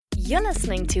You're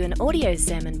listening to an audio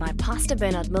sermon by Pastor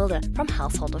Bernard Mulder from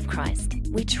Household of Christ.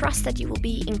 We trust that you will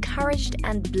be encouraged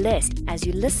and blessed as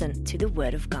you listen to the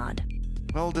Word of God.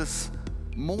 Well, this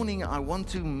morning I want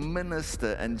to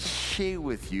minister and share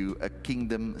with you a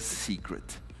kingdom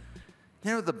secret.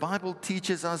 You know, the Bible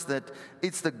teaches us that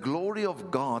it's the glory of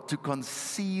God to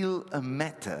conceal a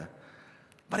matter,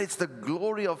 but it's the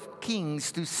glory of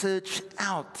kings to search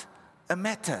out a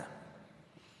matter.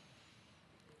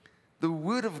 The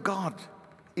Word of God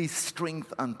is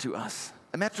strength unto us.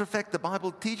 A matter of fact, the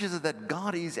Bible teaches us that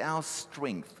God is our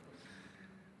strength.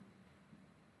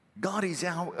 God is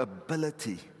our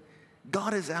ability.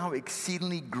 God is our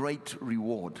exceedingly great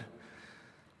reward.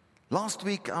 Last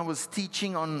week I was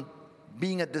teaching on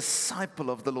being a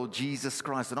disciple of the Lord Jesus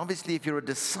Christ. And obviously if you're a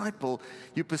disciple,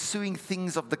 you're pursuing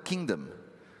things of the kingdom.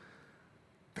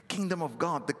 The kingdom of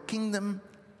God. The kingdom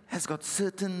has got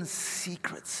certain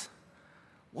secrets.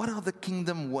 What are the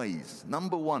kingdom ways?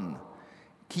 Number one,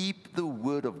 keep the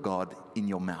Word of God in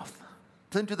your mouth.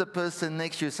 Turn to the person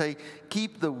next to you and say,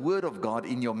 keep the Word of God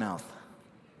in your mouth.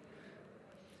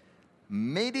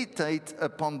 Meditate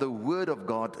upon the Word of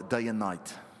God day and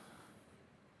night.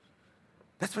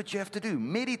 That's what you have to do.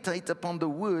 Meditate upon the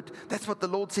Word. That's what the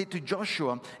Lord said to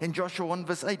Joshua in Joshua 1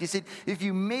 verse 8. He said, if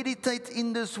you meditate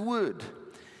in this Word,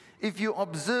 if you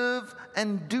observe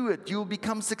and do it, you'll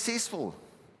become successful.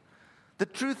 The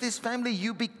truth is, family,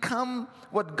 you become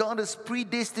what God has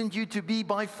predestined you to be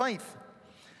by faith.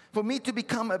 For me to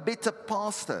become a better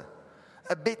pastor,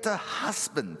 a better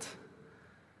husband,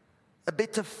 a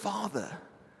better father,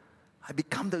 I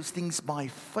become those things by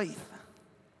faith.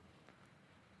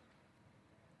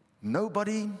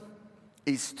 Nobody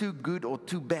is too good or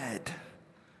too bad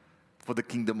for the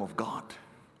kingdom of God.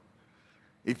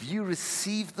 If you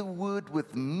receive the word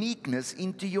with meekness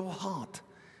into your heart,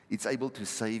 it's able to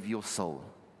save your soul.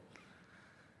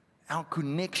 Our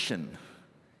connection,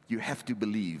 you have to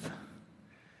believe.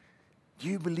 Do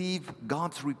you believe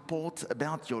God's report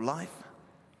about your life?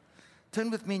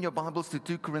 Turn with me in your Bibles to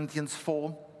 2 Corinthians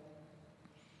 4,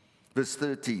 verse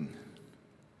 13.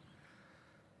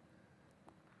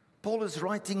 Paul is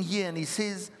writing here and he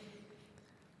says,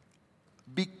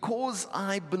 because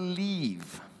I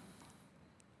believe,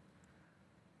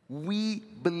 we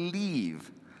believe,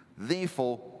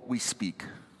 therefore we speak.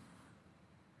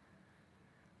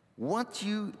 What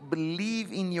you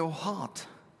believe in your heart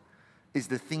is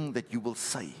the thing that you will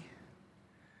say.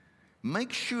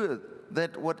 Make sure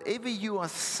that whatever you are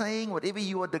saying, whatever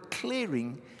you are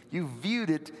declaring, you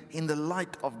viewed it in the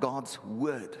light of God's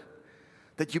word.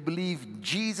 That you believe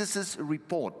Jesus'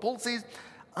 report. Paul says,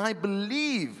 I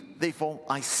believe, therefore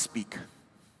I speak.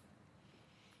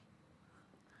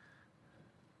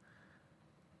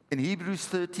 In Hebrews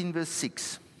 13 verse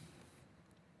 6,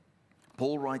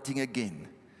 Paul writing again,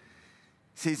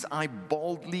 says, I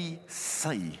boldly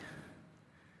say,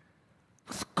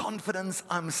 with confidence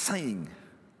I'm saying,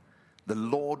 the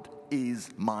Lord is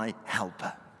my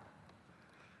helper.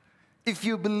 If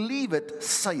you believe it,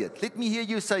 say it. Let me hear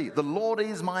you say, the Lord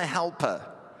is my helper.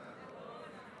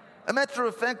 A matter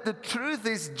of fact, the truth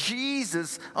is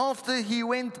Jesus, after he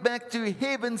went back to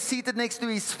heaven, seated next to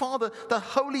his Father, the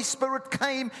Holy Spirit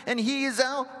came and he is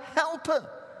our helper.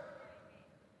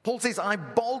 Paul says, I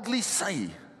boldly say,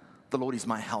 the Lord is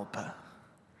my helper.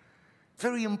 It's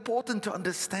very important to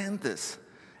understand this.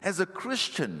 As a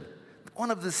Christian,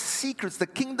 one of the secrets, the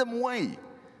kingdom way,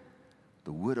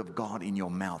 the word of God in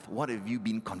your mouth. What have you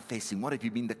been confessing? What have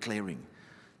you been declaring?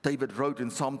 David wrote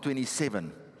in Psalm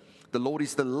 27, the Lord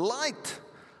is the light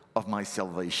of my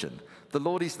salvation. The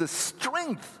Lord is the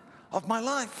strength of my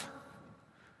life.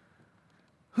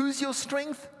 Who's your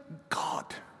strength? God.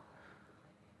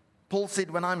 Paul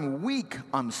said, when I'm weak,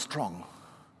 I'm strong.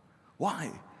 Why?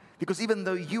 Because even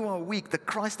though you are weak, the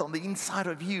Christ on the inside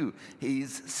of you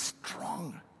is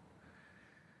strong.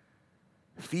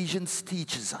 Ephesians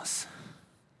teaches us.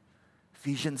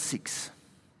 Ephesians 6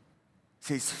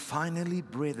 says, finally,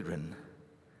 brethren,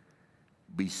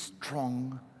 be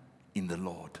strong in the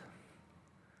Lord.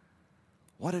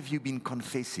 What have you been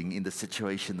confessing in the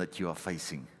situation that you are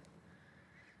facing?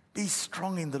 Be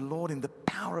strong in the Lord, in the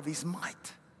power of his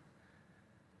might.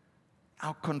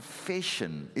 Our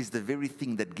confession is the very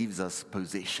thing that gives us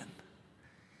possession.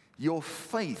 Your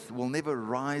faith will never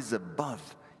rise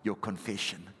above your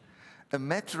confession. A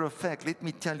matter of fact, let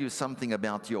me tell you something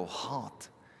about your heart.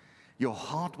 Your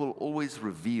heart will always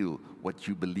reveal what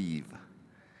you believe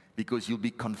because you'll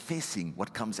be confessing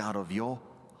what comes out of your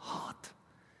heart.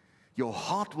 Your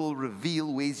heart will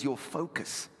reveal where's your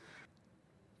focus.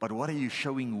 But what are you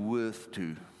showing worth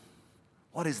to?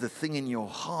 What is the thing in your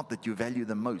heart that you value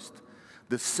the most?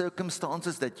 the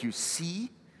circumstances that you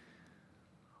see,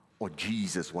 or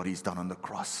Jesus, what He's done on the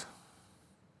cross?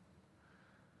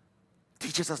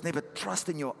 Teaches us never trust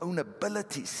in your own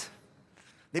abilities.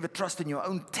 Never trust in your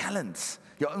own talents,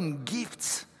 your own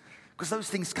gifts, because those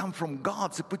things come from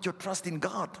God, so put your trust in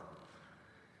God.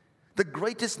 The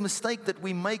greatest mistake that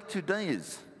we make today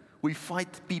is we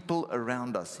fight people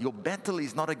around us. Your battle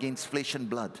is not against flesh and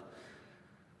blood.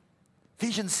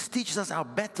 Ephesians teaches us our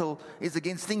battle is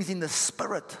against things in the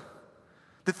spirit.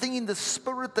 The thing in the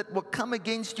spirit that will come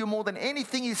against you more than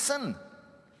anything is sin.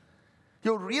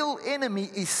 Your real enemy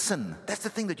is sin. That's the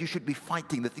thing that you should be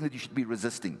fighting, the thing that you should be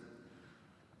resisting.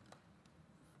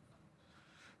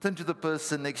 Turn to the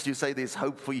person next to you, say, there's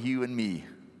hope for you and me.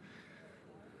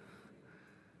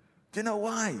 Do you know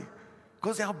why?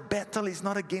 Because our battle is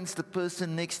not against the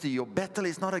person next to you. Your battle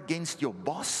is not against your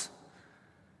boss.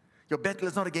 Your battle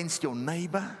is not against your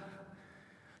neighbor.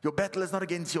 Your battle is not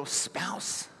against your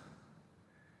spouse.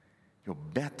 Your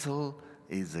battle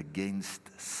is against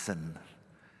sin.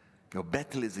 Your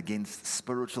battle is against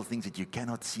spiritual things that you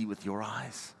cannot see with your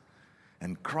eyes.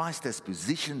 And Christ has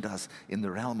positioned us in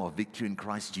the realm of victory in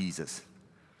Christ Jesus.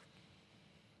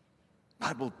 The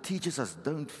Bible teaches us,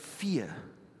 don't fear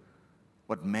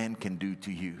what man can do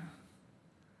to you.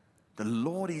 The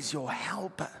Lord is your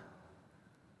helper.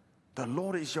 The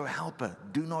Lord is your helper.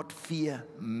 Do not fear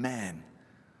man,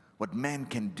 what man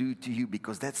can do to you,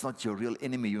 because that's not your real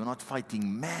enemy. You're not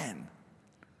fighting man.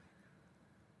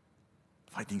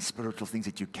 Fighting spiritual things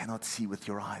that you cannot see with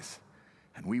your eyes.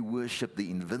 And we worship the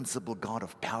invincible God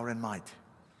of power and might.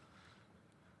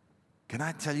 Can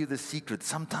I tell you the secret?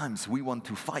 Sometimes we want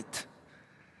to fight,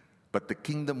 but the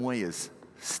kingdom way is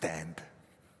stand.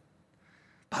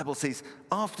 The Bible says,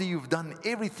 after you've done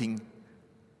everything,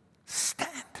 stand.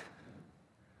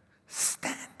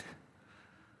 Stand.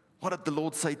 What did the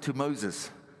Lord say to Moses?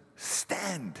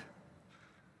 Stand.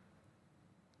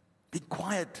 Be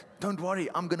quiet. Don't worry.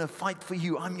 I'm going to fight for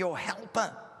you. I'm your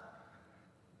helper.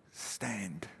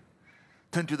 Stand.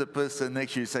 Turn to the person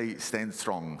next to you, say, stand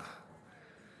strong.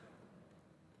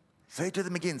 Say to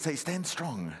them again, say, stand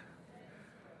strong.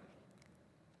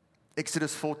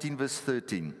 Exodus 14 verse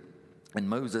 13. And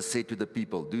Moses said to the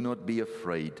people, do not be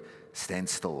afraid, stand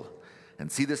still, and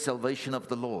see the salvation of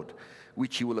the Lord,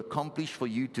 which He will accomplish for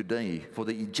you today. For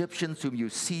the Egyptians whom you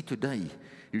see today,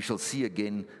 you shall see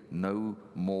again no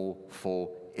more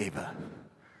forever.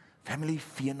 Family,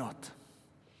 fear not.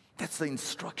 That's the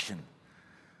instruction.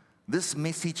 This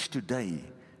message today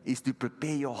is to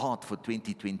prepare your heart for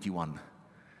 2021.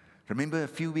 Remember a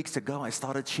few weeks ago, I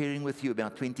started sharing with you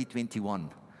about 2021,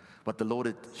 what the Lord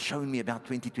had shown me about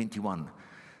 2021.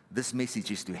 This message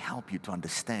is to help you to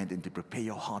understand and to prepare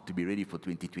your heart to be ready for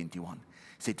 2021. He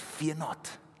said, fear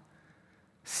not.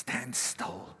 Stand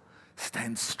still.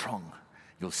 Stand strong.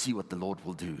 You'll see what the Lord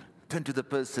will do. Turn to the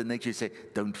person next to you and say,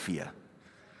 don't fear.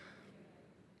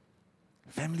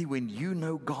 Family, when you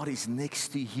know God is next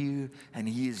to you and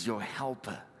He is your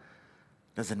helper,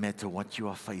 doesn't matter what you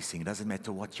are facing, it doesn't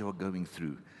matter what you are going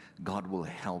through, God will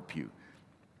help you.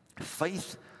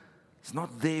 Faith is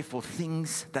not there for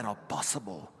things that are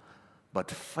possible, but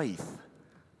faith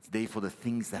is there for the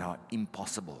things that are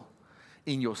impossible.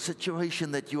 In your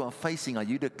situation that you are facing, are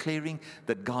you declaring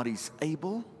that God is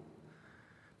able?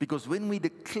 Because when we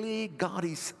declare God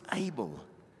is able,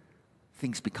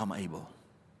 things become able.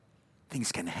 Things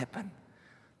can happen.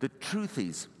 The truth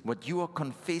is, what you are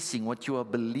confessing, what you are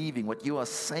believing, what you are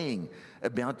saying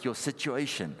about your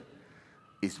situation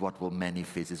is what will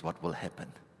manifest, is what will happen.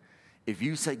 If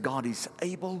you say God is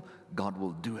able, God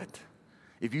will do it.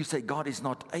 If you say God is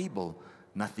not able,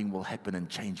 nothing will happen and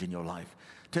change in your life.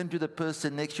 Turn to the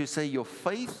person next to you, say your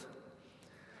faith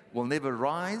will never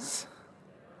rise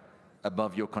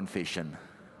above your confession.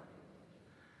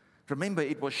 Remember,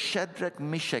 it was Shadrach,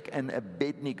 Meshach, and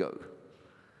Abednego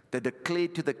that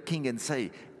declared to the king and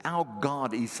say, our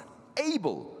God is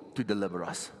able to deliver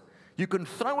us. You can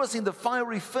throw us in the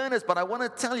fiery furnace, but I want to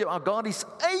tell you, our God is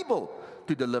able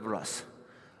to deliver us.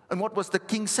 And what was the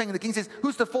king saying? The king says,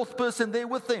 who's the fourth person there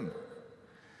with him?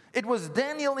 It was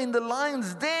Daniel in the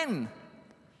lion's den.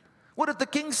 What did the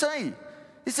king say?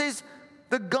 He says,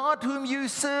 the God whom you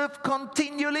serve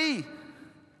continually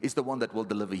is the one that will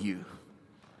deliver you.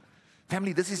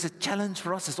 Family, this is a challenge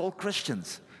for us as all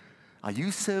Christians. Are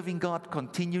you serving God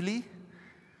continually?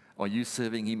 Or are you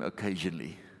serving Him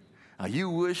occasionally? Are you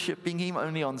worshiping Him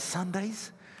only on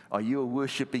Sundays? Or are you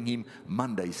worshiping Him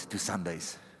Mondays to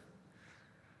Sundays?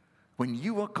 When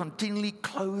you are continually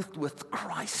clothed with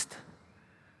Christ,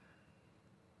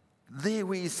 there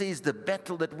where He says the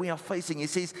battle that we are facing, He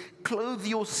says, clothe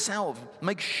yourself.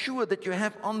 Make sure that you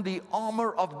have on the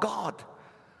armor of God.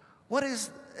 What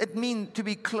does it mean to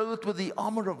be clothed with the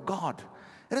armor of God?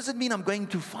 It doesn't mean I'm going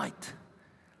to fight.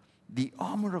 The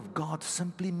armor of God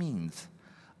simply means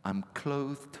I'm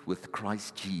clothed with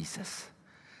Christ Jesus.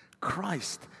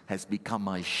 Christ has become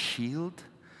my shield,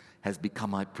 has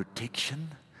become my protection,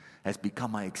 has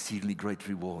become my exceedingly great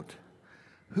reward.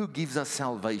 Who gives us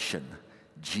salvation?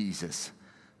 Jesus,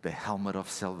 the helmet of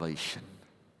salvation.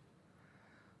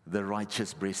 The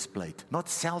righteous breastplate. Not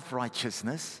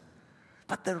self-righteousness,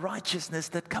 but the righteousness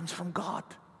that comes from God.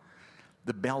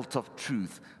 The belt of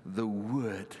truth, the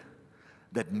word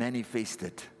that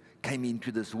manifested, came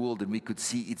into this world and we could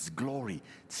see its glory.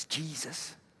 It's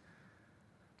Jesus.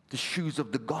 The shoes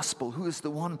of the gospel. Who is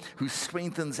the one who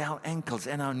strengthens our ankles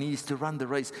and our knees to run the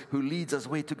race? Who leads us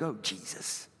where to go?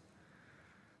 Jesus.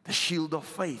 The shield of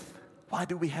faith. Why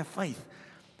do we have faith?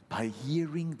 By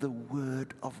hearing the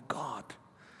word of God.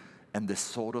 And the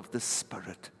sword of the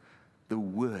Spirit, the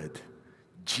Word,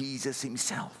 Jesus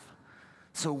Himself.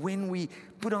 So when we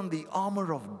put on the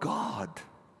armor of God,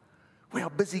 we are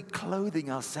busy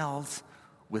clothing ourselves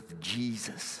with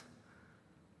Jesus.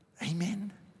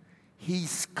 Amen.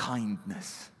 His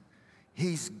kindness,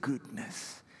 His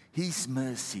goodness, His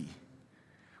mercy.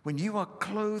 When you are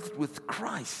clothed with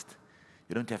Christ,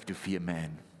 you don't have to fear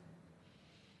man.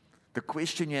 The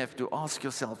question you have to ask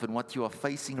yourself and what you are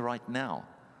facing right now,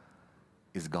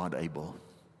 is God able?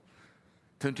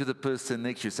 Turn to the person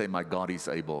next to you, say, my God is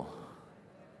able.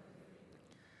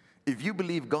 If you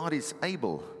believe God is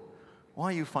able, why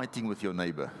are you fighting with your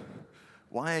neighbor?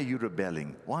 Why are you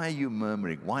rebelling? Why are you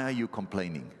murmuring? Why are you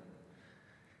complaining?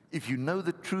 If you know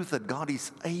the truth that God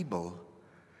is able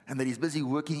and that He's busy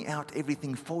working out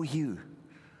everything for you,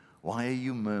 why are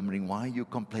you murmuring? Why are you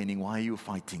complaining? Why are you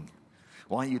fighting?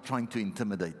 Why are you trying to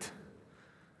intimidate?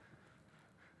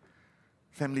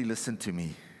 Family, listen to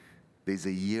me. There's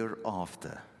a year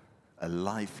after, a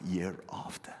life year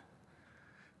after.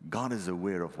 God is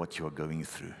aware of what you are going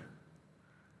through.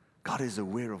 God is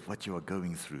aware of what you are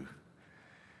going through.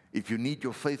 If you need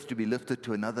your faith to be lifted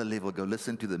to another level, go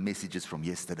listen to the messages from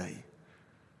yesterday.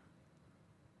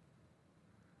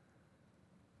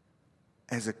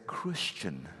 As a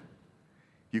Christian,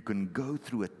 you can go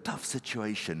through a tough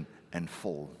situation and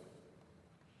fall.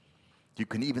 You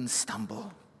can even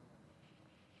stumble.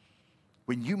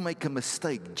 When you make a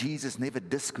mistake, Jesus never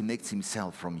disconnects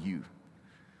Himself from you.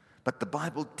 But the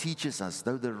Bible teaches us,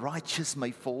 though the righteous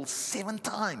may fall 7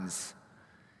 times,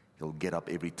 he'll get up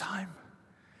every time.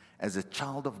 As a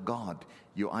child of God,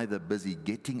 you're either busy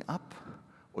getting up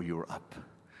or you're up.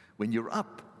 When you're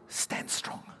up, stand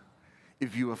strong.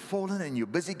 If you have fallen and you're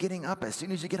busy getting up, as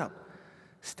soon as you get up,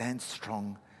 stand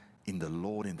strong in the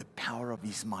Lord, in the power of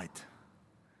His might.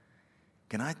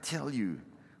 Can I tell you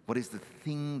what is the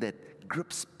thing that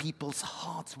grips people's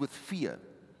hearts with fear?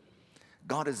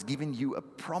 God has given you a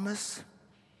promise.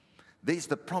 There's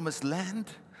the promised land,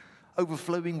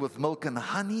 overflowing with milk and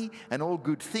honey and all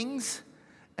good things.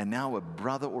 And now a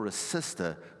brother or a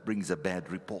sister brings a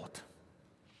bad report.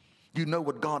 You know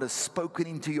what God has spoken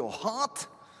into your heart,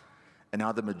 and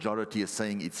now the majority is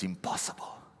saying it's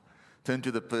impossible. Turn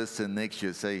to the person next to you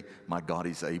and say, my God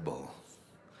is able.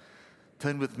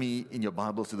 Turn with me in your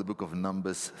Bibles to the book of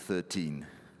Numbers 13.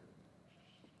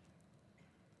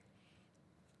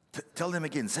 Tell them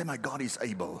again, say, my God is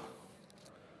able.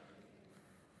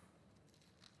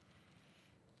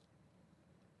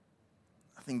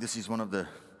 I think this is one of the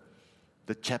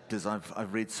chapters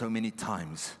I've read so many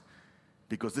times,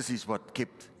 because this is what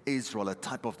kept Israel, a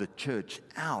type of the church,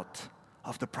 out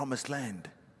of the promised land.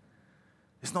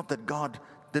 It's not that God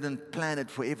didn't plan it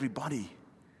for everybody,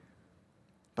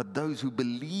 but those who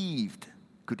believed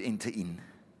could enter in.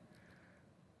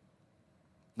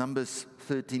 Numbers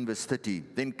 13 verse 30.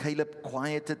 Then Caleb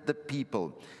quieted the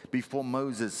people before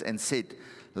Moses and said,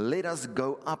 let us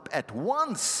go up at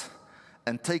once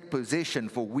and take possession,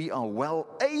 for we are well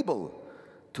able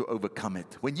to overcome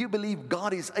it. When you believe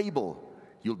God is able,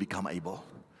 you'll become able.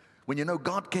 When you know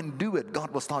God can do it,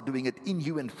 God will start doing it in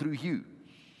you and through you.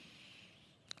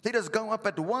 Let us go up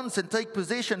at once and take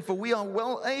possession, for we are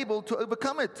well able to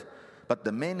overcome it. But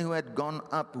the men who had gone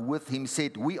up with him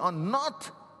said, we are not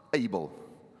able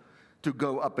to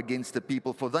go up against the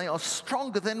people, for they are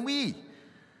stronger than we.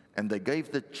 And they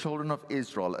gave the children of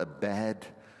Israel a bad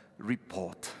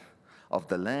report of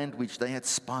the land which they had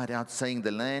spied out, saying,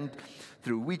 the land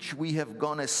through which we have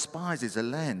gone as spies is a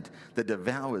land that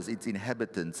devours its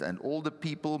inhabitants, and all the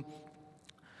people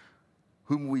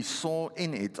whom we saw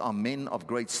in it are men of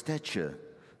great stature.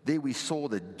 There we saw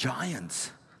the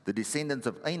giants, the descendants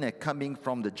of Anak, coming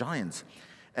from the giants,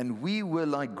 and we were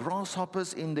like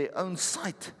grasshoppers in their own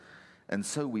sight, and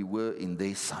so we were in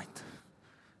their sight.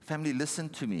 Family, listen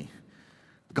to me.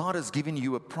 God has given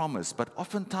you a promise, but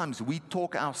oftentimes we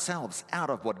talk ourselves out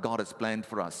of what God has planned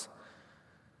for us.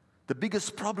 The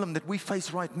biggest problem that we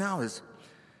face right now is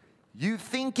you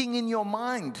thinking in your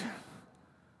mind,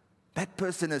 that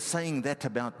person is saying that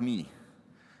about me.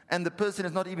 And the person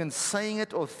is not even saying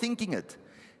it or thinking it.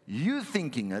 You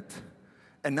thinking it,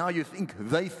 and now you think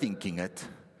they thinking it.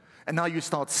 And now you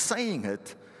start saying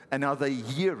it, and now they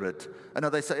hear it. And now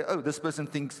they say, oh, this person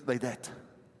thinks they that.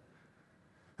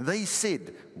 They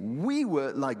said, we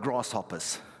were like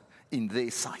grasshoppers in their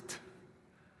sight.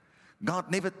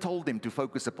 God never told them to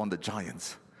focus upon the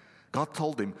giants. God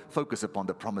told them, focus upon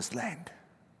the promised land.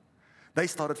 They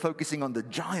started focusing on the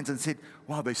giants and said,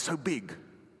 wow, they're so big.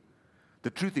 The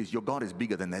truth is, your God is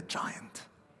bigger than that giant.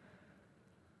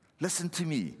 Listen to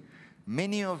me.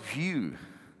 Many of you,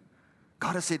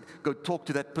 God has said, go talk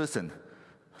to that person.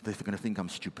 They're going to think I'm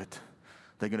stupid.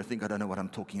 They're going to think I don't know what I'm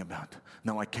talking about.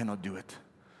 No, I cannot do it.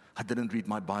 I didn't read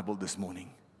my Bible this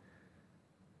morning.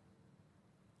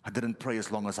 I didn't pray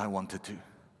as long as I wanted to.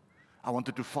 I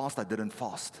wanted to fast, I didn't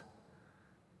fast.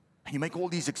 And you make all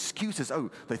these excuses.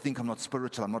 Oh, they think I'm not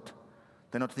spiritual.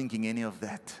 They're not thinking any of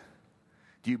that.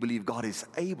 Do you believe God is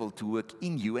able to work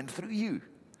in you and through you?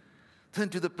 Turn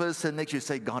to the person next to you and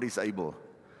say, God is able.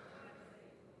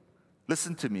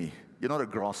 Listen to me. You're not a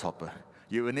grasshopper.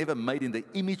 You were never made in the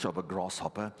image of a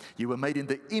grasshopper. You were made in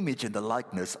the image and the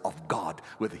likeness of God,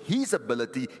 with His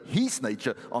ability, His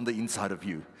nature on the inside of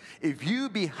you. If you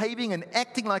behaving and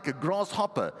acting like a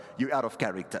grasshopper, you're out of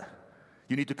character.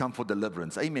 You need to come for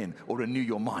deliverance. Amen. Or renew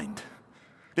your mind.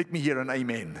 Let me hear an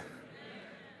amen.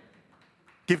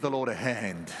 Give the Lord a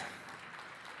hand.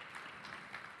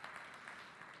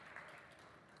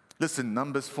 Listen,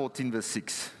 Numbers 14 verse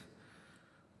 6.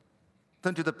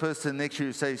 Turn to the person next to you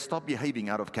and say, stop behaving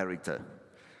out of character.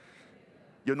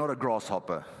 You're not a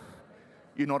grasshopper.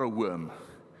 You're not a worm.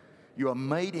 You are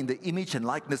made in the image and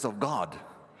likeness of God.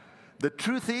 The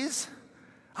truth is,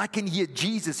 I can hear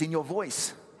Jesus in your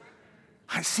voice.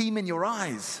 I see Him in your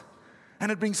eyes.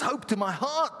 And it brings hope to my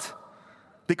heart.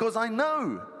 Because I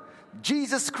know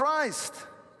Jesus Christ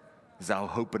is our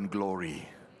hope and glory.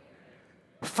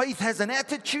 Faith has an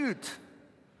attitude.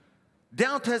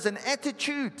 Doubt has an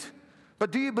attitude. But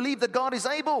do you believe that God is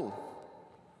able?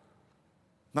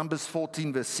 Numbers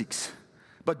 14 verse 6.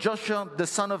 But Joshua the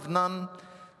son of Nun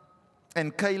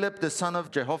and Caleb the son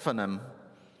of Jehohanan,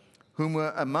 whom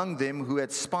were among them who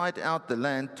had spied out the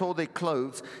land, tore their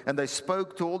clothes, and they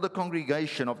spoke to all the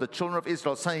congregation of the children of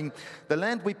Israel, saying, the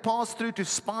land we passed through to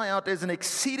spy out is an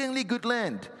exceedingly good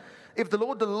land. If the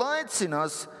Lord delights in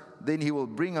us, then He will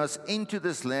bring us into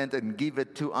this land and give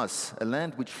it to us, a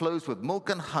land which flows with milk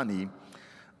and honey.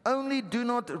 Only do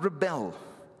not rebel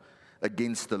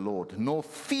against the Lord, nor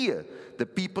fear the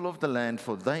people of the land,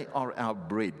 for they are our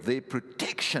bread. Their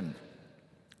protection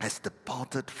has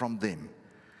departed from them,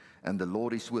 and the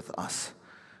Lord is with us.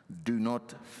 Do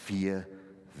not fear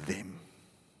them.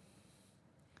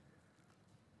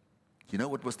 You know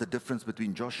what was the difference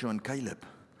between Joshua and Caleb?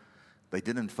 They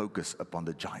didn't focus upon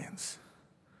the giants.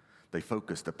 They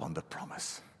focused upon the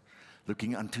promise.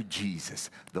 Looking unto Jesus,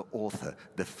 the author,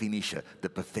 the finisher, the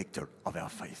perfecter of our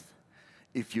faith.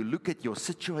 If you look at your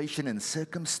situation and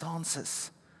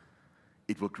circumstances,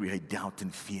 it will create doubt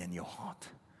and fear in your heart.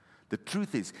 The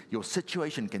truth is, your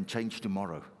situation can change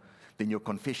tomorrow. Then your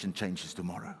confession changes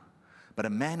tomorrow. But a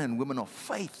man and woman of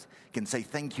faith can say,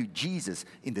 thank you, Jesus,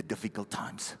 in the difficult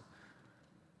times.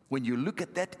 When you look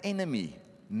at that enemy,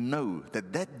 know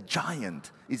that that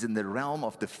giant is in the realm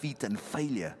of defeat and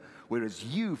failure, whereas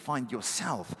you find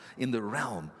yourself in the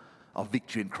realm of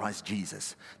victory in Christ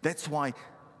Jesus. That's why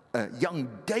young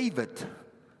David,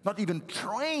 not even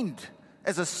trained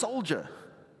as a soldier,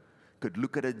 could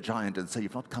look at a giant and say,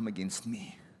 you've not come against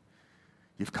me.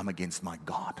 You've come against my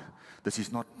God. This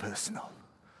is not personal.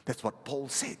 That's what Paul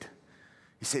said.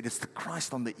 He said, it's the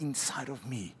Christ on the inside of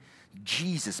me.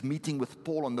 Jesus meeting with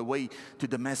Paul on the way to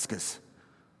Damascus,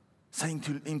 saying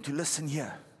to him to listen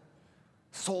here.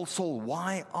 Saul, Saul,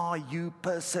 why are you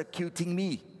persecuting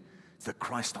me? It's the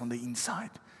Christ on the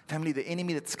inside. Family, the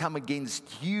enemy that's come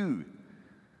against you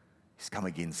is come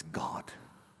against God.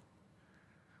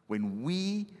 When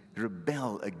we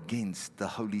rebel against the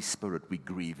Holy Spirit, we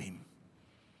grieve Him.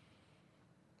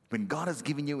 When God has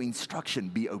given you instruction,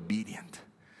 be obedient.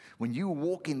 When you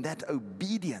walk in that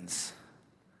obedience,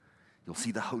 you'll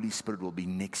see the Holy Spirit will be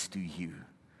next to you.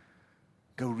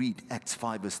 Go read Acts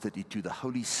 5 verse 32. The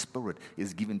Holy Spirit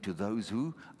is given to those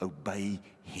who obey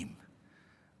Him.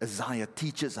 Isaiah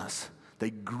teaches us they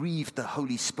grieved the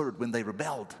Holy Spirit when they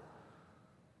rebelled.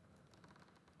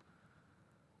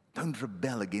 Don't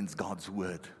rebel against God's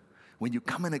word. when you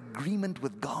come in agreement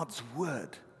with God's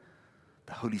word,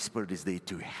 the Holy Spirit is there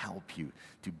to help you,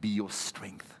 to be your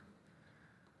strength.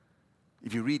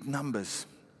 If you read Numbers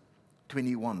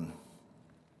 21,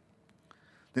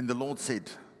 then the Lord said,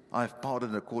 I have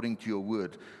pardoned according to your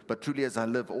word, but truly as I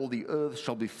live, all the earth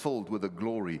shall be filled with the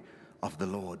glory of the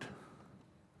Lord.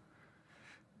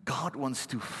 God wants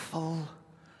to fill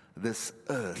this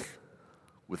earth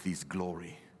with His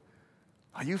glory.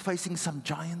 Are you facing some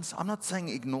giants? I'm not saying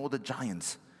ignore the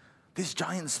giants. There's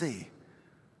giants there.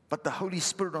 But the Holy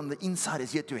Spirit on the inside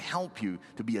is here to help you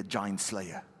to be a giant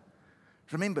slayer.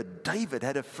 Remember, David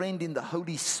had a friend in the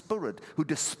Holy Spirit who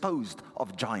disposed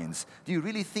of giants. Do you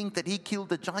really think that he killed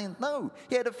the giant? No.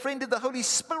 He had a friend in the Holy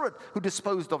Spirit who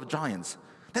disposed of giants.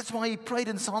 That's why he prayed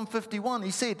in Psalm 51.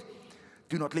 He said,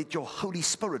 do not let your Holy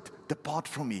Spirit depart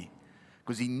from me.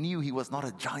 Because he knew he was not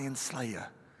a giant slayer.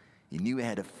 He knew he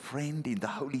had a friend in the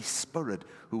Holy Spirit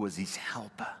who was his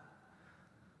helper.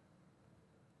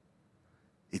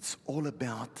 It's all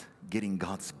about getting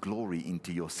God's glory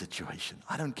into your situation.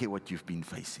 I don't care what you've been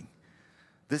facing.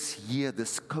 This year,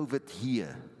 this COVID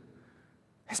year,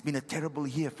 has been a terrible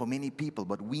year for many people,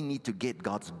 but we need to get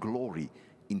God's glory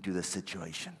into the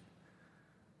situation.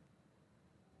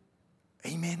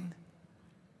 Amen.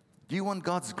 Do you want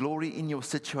God's glory in your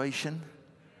situation?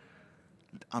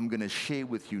 I'm going to share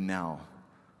with you now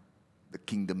the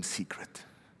kingdom secret.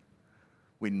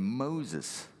 When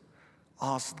Moses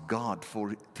asked God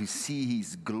to see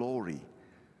His glory,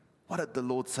 what did the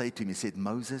Lord say to him? He said,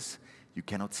 Moses, you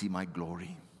cannot see my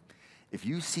glory. If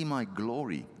you see my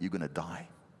glory, you're going to die.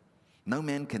 No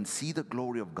man can see the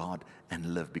glory of God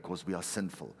and live because we are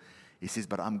sinful. He says,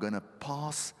 but I'm going to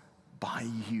pass by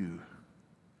you.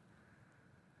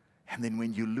 And then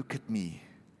when you look at me,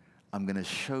 I'm going to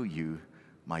show you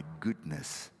my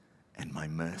goodness and my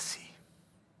mercy.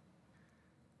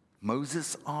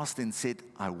 Moses asked and said,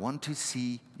 I want to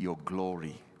see your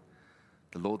glory.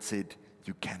 The Lord said,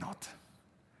 you cannot.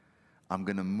 I'm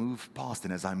going to move past,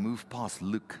 and as I move past,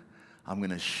 look, I'm going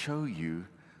to show you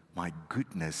my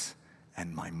goodness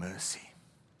and my mercy.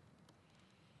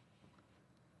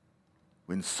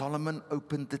 When Solomon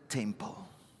opened the temple,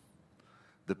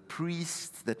 the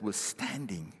priests that were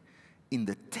standing in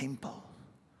the temple,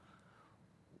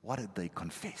 what did they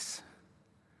confess?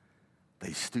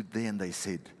 They stood there and they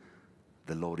said,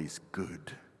 the Lord is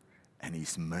good and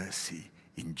His mercy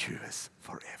endures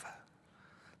forever.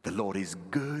 The Lord is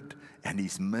good and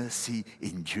His mercy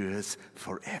endures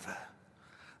forever.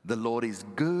 The Lord is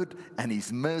good and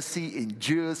His mercy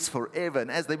endures forever.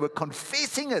 And as they were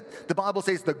confessing it, the Bible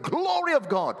says the glory of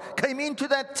God came into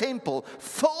that temple,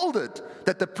 filled it,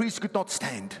 that the priest could not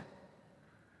stand.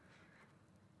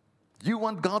 You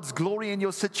want God's glory in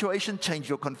your situation? Change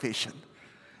your confession.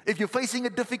 If you're facing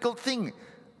a difficult thing,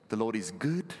 the Lord is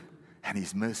good and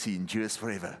His mercy endures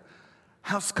forever.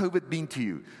 How's COVID been to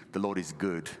you? The Lord is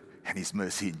good and His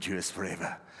mercy endures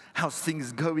forever. How's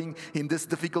things going in this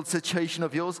difficult situation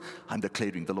of yours? I'm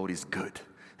declaring the Lord is good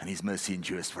and His mercy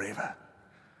endures forever.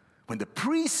 When the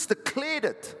priests declared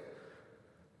it,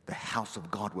 the house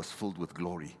of God was filled with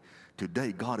glory.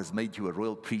 Today, God has made you a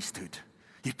royal priesthood.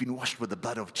 You've been washed with the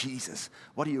blood of Jesus.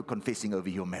 What are you confessing over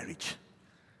your marriage?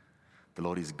 The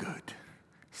Lord is good.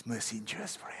 His mercy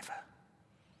endures forever.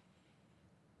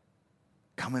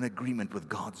 Come in agreement with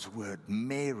God's word.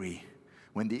 Mary,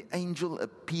 when the angel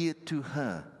appeared to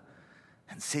her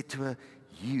and said to her,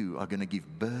 you are going to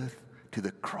give birth to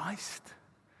the Christ.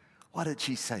 What did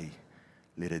she say?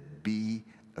 Let it be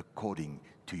according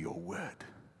to your word.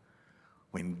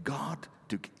 When God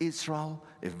took Israel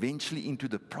eventually into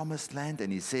the promised land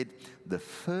and He said, the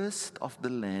first of the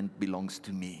land belongs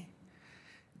to me.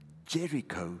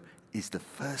 Jericho is the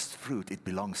first fruit. It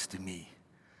belongs to me.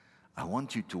 I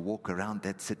want you to walk around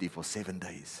that city for 7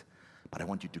 days, but I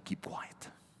want you to keep quiet.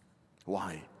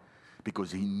 Why?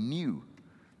 Because He knew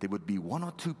there would be one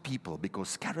or two people,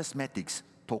 because charismatics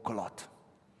talk a lot.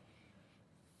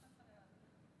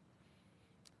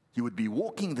 You would be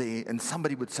walking there and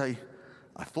somebody would say,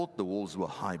 I thought the walls were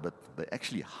high, but they're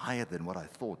actually higher than what I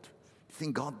thought. You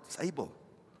think God's able?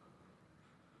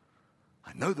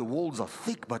 I know the walls are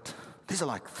thick, but these are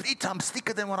like 3 times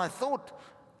thicker than what I thought.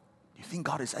 You think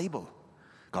God is able?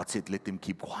 God said, let them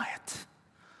keep quiet.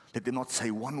 Let them not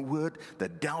say one word. The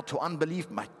doubt or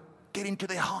unbelief might get into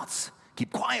their hearts.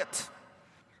 Keep quiet.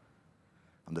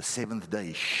 On the 7th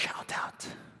day, shout out.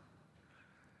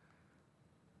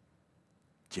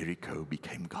 Jericho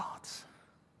became God's.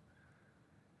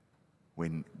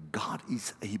 When God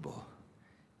is able,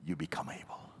 you become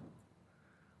able.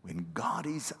 When God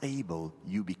is able,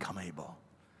 you become able.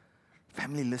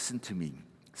 Family, listen to me.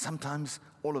 Sometimes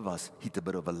all of us hit a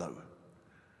bit of a low.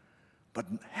 But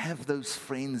have those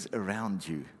friends around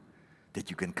you that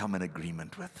you can come in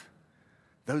agreement with.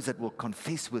 Those that will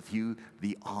confess with you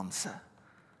the answer,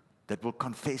 that will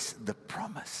confess the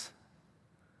promise,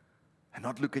 and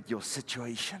not look at your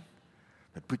situation,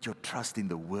 but put your trust in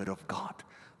the word of God.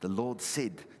 The Lord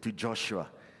said to Joshua,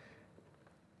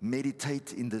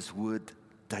 meditate in this word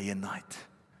day and night.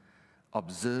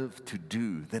 Observe to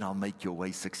do, then I'll make your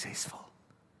way successful.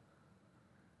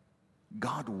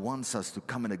 God wants us to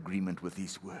come in agreement with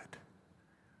His word.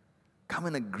 Come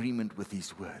in agreement with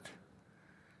His word.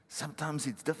 Sometimes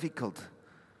it's difficult.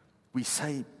 We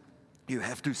say you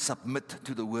have to submit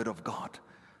to the word of God.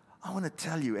 I want to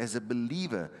tell you, as a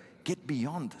believer, get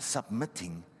beyond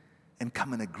submitting and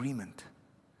come in agreement.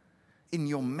 In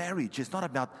your marriage, it's not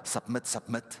about submit.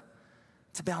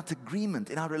 It's about agreement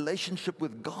in our relationship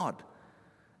with God.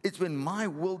 It's when my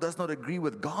will does not agree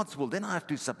with God's will, then I have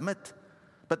to submit.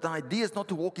 But the idea is not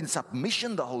to walk in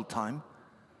submission the whole time.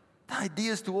 The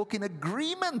idea is to walk in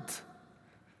agreement.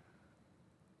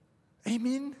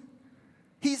 Amen?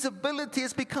 His ability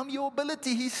has become your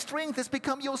ability. His strength has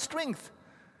become your strength.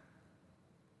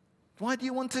 Why do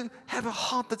you want to have a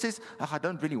heart that says, I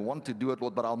don't really want to do it,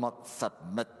 Lord, but I'll not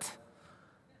submit?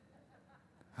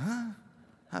 Huh?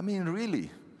 I mean,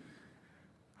 really?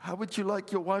 How would you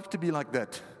like your wife to be like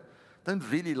that? Don't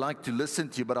really like to listen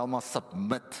to you, but I must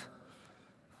submit.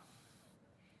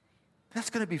 That's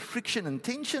going to be friction and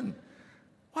tension.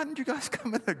 Why don't you guys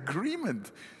come in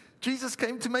agreement? Jesus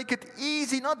came to make it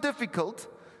easy, not difficult.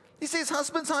 He says,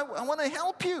 husbands, I want to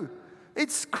help you.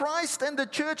 It's Christ and the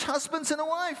church, husbands and a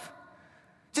wife.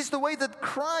 Just the way that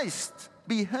Christ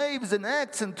behaves and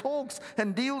acts and talks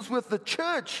and deals with the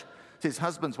church. He says,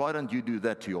 husbands, why don't you do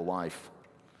that to your wife?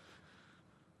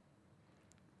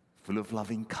 Full of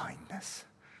loving kindness,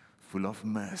 full of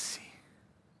mercy.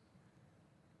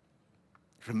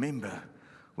 Remember,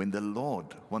 when the Lord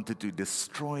wanted to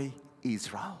destroy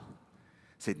Israel,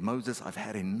 said, Moses, I've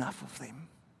had enough of them.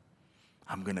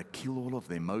 I'm going to kill all of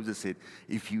them. Moses said,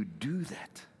 if you do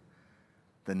that,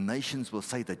 the nations will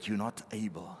say that you're not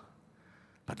able.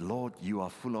 But Lord, you are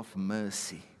full of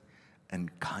mercy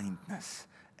and kindness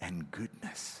and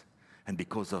goodness. And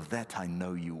because of that, I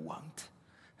know you won't.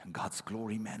 And God's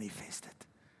glory manifested.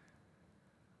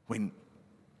 When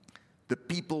the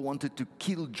people wanted to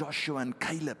kill Joshua and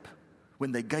Caleb,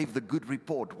 when they gave the good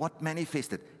report, what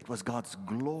manifested? It was God's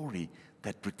glory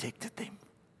that protected them.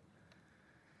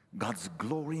 God's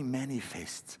glory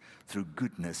manifests through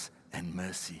goodness and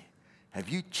mercy. Have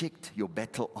you checked your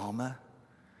battle armor?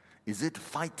 Is it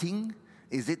fighting?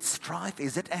 Is it strife?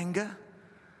 Is it anger?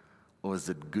 Or is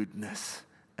it goodness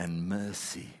and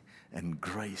mercy and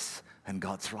grace and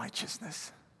God's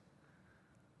righteousness?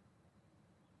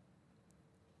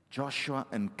 Joshua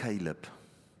and Caleb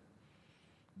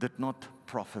did not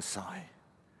prophesy,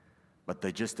 but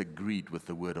they just agreed with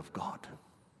the word of God.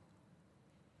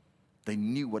 They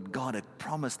knew what God had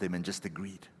promised them and just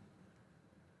agreed.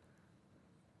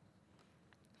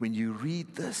 When you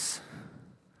read this,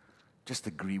 just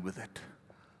agree with it.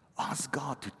 Ask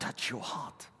God to touch your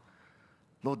heart.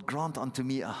 Lord, grant unto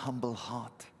me a humble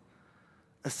heart,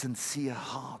 a sincere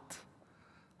heart,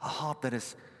 a heart that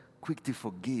is quick to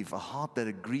forgive, a heart that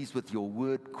agrees with your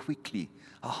word quickly,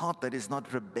 a heart that is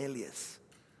not rebellious.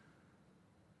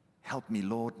 Help me,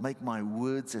 Lord, make my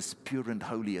words as pure and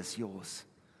holy as yours.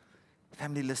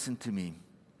 Family, listen to me.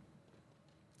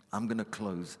 I'm going to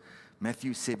close.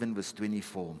 Matthew 7, verse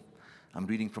 24. I'm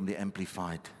reading from the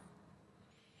Amplified.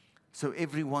 So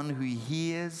everyone who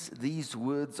hears these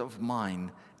words of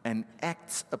mine and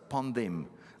acts upon them,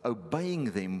 obeying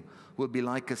them, will be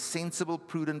like a sensible,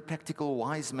 prudent, practical,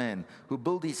 wise man who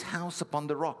built his house upon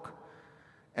the rock.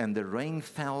 And the rain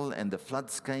fell, and the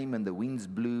floods came, and the winds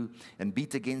blew and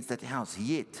beat against that house.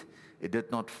 Yet it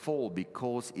did not fall,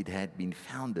 because it had been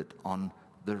founded on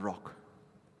the rock.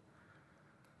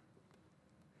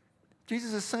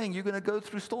 Jesus is saying you're going to go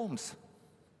through storms.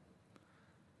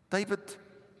 David,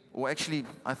 or actually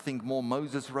I think more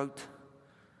Moses, wrote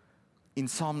in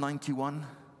Psalm 91,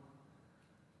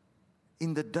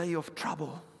 in the day of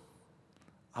trouble,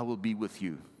 I will be with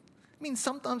you. I mean,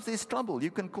 sometimes there's trouble.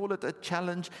 You can call it a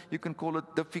challenge. You can call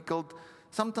it difficult.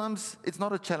 Sometimes it's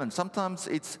not a challenge. Sometimes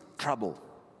it's trouble.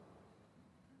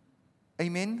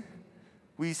 Amen?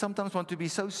 We sometimes want to be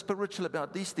so spiritual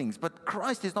about these things, but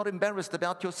Christ is not embarrassed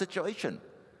about your situation.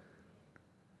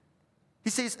 He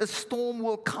says a storm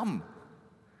will come.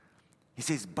 He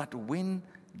says, but when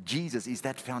Jesus is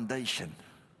that foundation,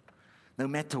 no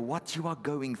matter what you are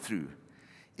going through,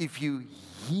 if you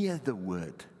hear the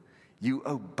word, you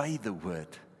obey the word,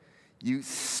 you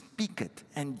speak it,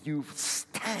 and you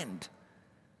stand,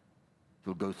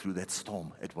 you'll go through that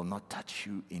storm. It will not touch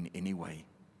you in any way.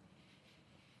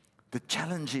 The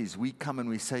challenge is we come and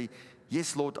we say,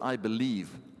 yes, Lord, I believe,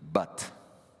 but.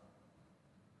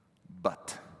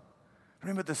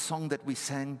 Remember the song that we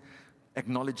sang,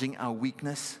 acknowledging our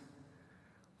weakness?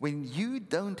 When you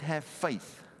don't have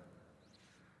faith,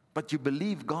 but you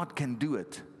believe God can do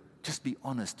it, just be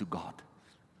honest to God.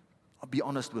 Or be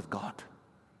honest with God.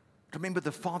 Remember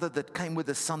the father that came with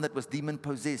a son that was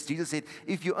demon-possessed. Jesus said,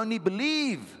 if you only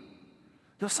believe,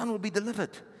 your son will be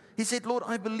delivered. He said, Lord,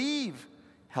 I believe.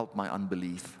 Help my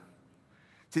unbelief.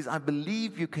 He says, I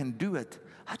believe you can do it.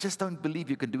 I just don't believe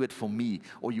you can do it for me,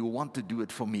 or you want to do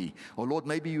it for me. Or Lord,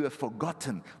 maybe you have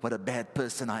forgotten what a bad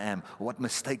person I am, or what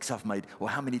mistakes I've made, or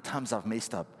how many times I've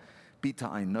messed up. Peter,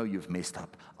 I know you've messed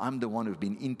up. I'm the one who's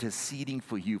been interceding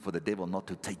for you for the devil not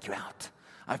to take you out.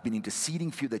 I've been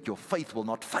interceding for you that your faith will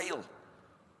not fail.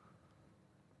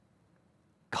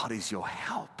 God is your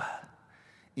helper,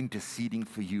 interceding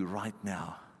for you right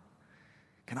now.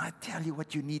 Can I tell you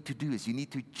what you need to do is you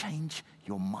need to change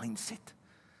your mindset.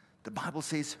 The Bible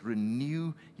says,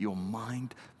 renew your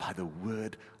mind by the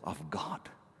word of God.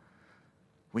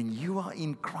 When you are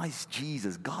in Christ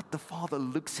Jesus, God the Father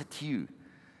looks at you,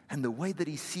 and the way that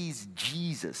he sees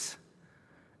Jesus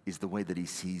is the way that he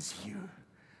sees you.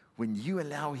 When you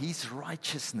allow his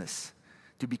righteousness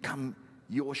to become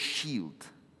your shield,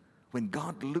 when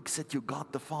God looks at you, God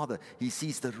the Father, he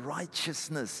sees the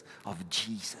righteousness of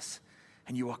Jesus,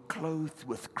 and you are clothed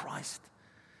with Christ.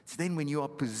 It's then when you are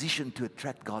positioned to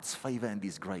attract God's favor and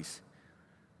his grace.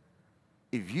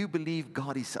 If you believe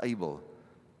God is able,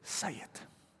 say it.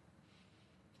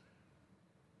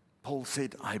 Paul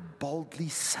said, I boldly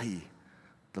say,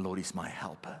 the Lord is my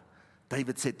helper.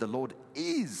 David said, the Lord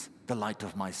is the light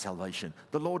of my salvation.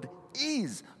 The Lord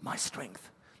is my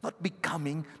strength. Not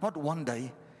becoming, not one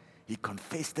day. He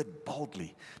confessed it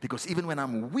boldly. Because even when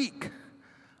I'm weak,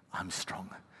 I'm strong.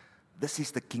 This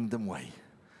is the kingdom way.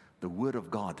 The word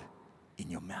of God in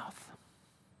your mouth.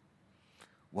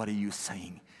 What are you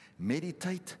saying?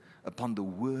 Meditate upon the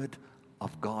word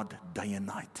of God day and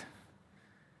night.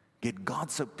 Get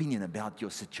God's opinion about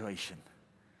your situation.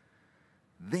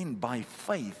 Then by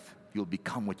faith, you'll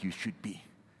become what you should be.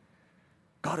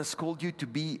 God has called you to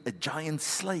be a giant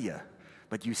slayer,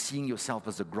 but you're seeing yourself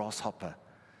as a grasshopper.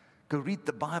 Go read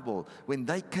the Bible. When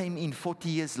they came in 40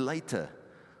 years later,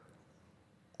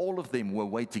 all of them were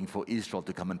waiting for Israel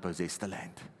to come and possess the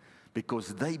land,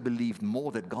 because they believed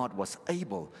more that God was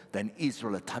able than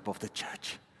Israel, a type of the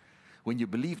church. When you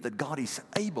believe that God is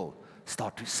able,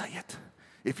 start to say it.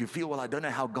 If you feel, well, I don't know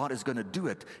how God is going to do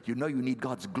it, you know you need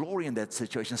God's glory in that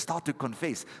situation. Start to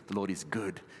confess, the Lord is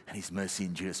good and his mercy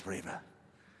endures forever.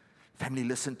 Family,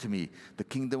 listen to me. The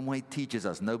kingdom way teaches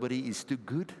us nobody is too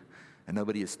good and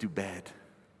nobody is too bad.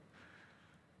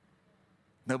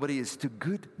 Nobody is too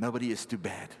good, nobody is too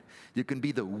bad. You can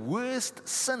be the worst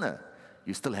sinner,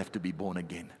 you still have to be born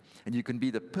again. And you can be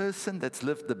the person that's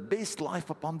lived the best life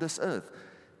upon this earth,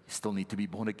 you still need to be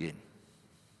born again.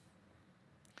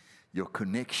 Your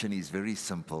connection is very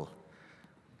simple.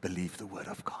 Believe the word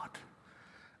of God.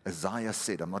 Isaiah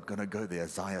said, I'm not going to go there.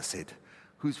 Isaiah said,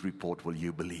 whose report will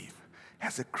you believe?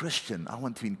 As a Christian, I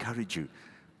want to encourage you,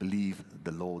 believe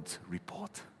the Lord's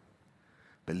report.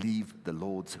 Believe the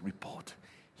Lord's report.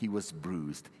 He was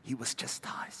bruised. He was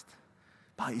chastised.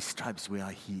 By his stripes we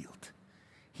are healed.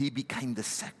 He became the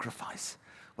sacrifice.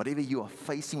 Whatever you are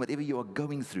facing, whatever you are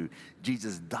going through,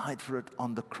 Jesus died for it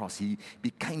on the cross. He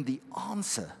became the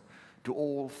answer to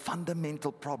all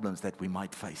fundamental problems that we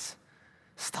might face.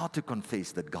 Start to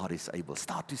confess that God is able.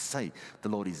 Start to say the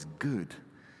Lord is good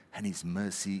and his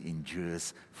mercy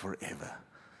endures forever.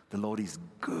 The Lord is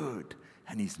good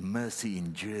and his mercy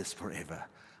endures forever.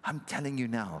 I'm telling you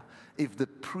now, if the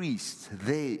priests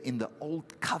there in the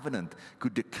old covenant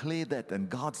could declare that and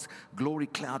God's glory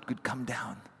cloud could come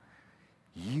down,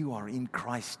 you are in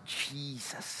Christ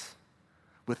Jesus.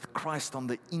 With Christ on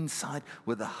the inside,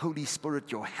 with the Holy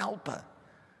Spirit, your helper.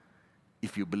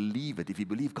 If you believe it, if you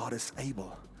believe God is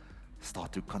able,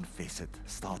 start to confess it,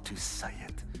 start to say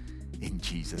it in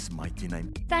Jesus' mighty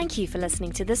name. Thank you for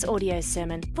listening to this audio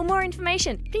sermon. For more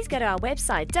information, please go to our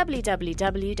website www.hoc.org.za.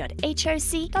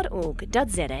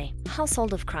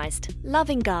 Household of Christ,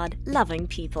 loving God, loving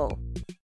people.